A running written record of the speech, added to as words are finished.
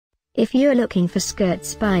If you're looking for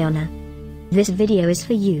skirts by Honor, this video is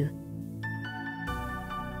for you.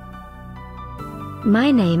 My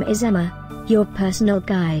name is Emma, your personal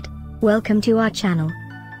guide. Welcome to our channel.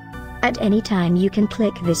 At any time you can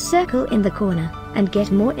click this circle in the corner, and get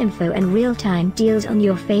more info and real-time deals on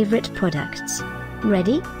your favorite products.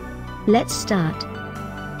 Ready? Let's start.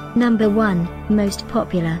 Number 1, Most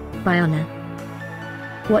Popular, by Honor.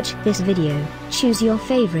 Watch this video, choose your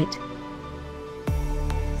favorite.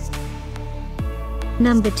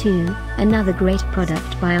 Number 2, another great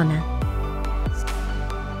product by Honor.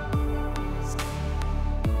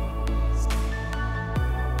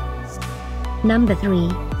 Number 3.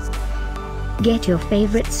 Get your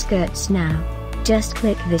favorite skirts now. Just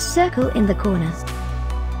click this circle in the corner.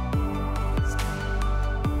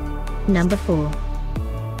 Number 4.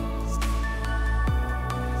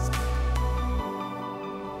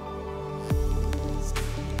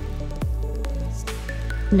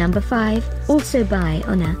 Number 5, also by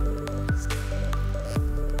Honor.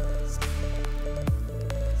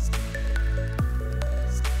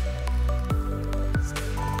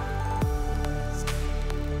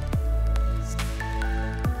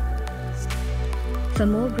 For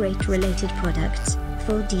more great related products,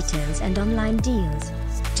 full details and online deals,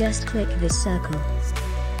 just click this circle.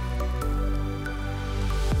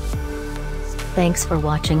 Thanks for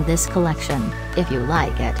watching this collection. If you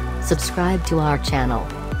like it, subscribe to our channel.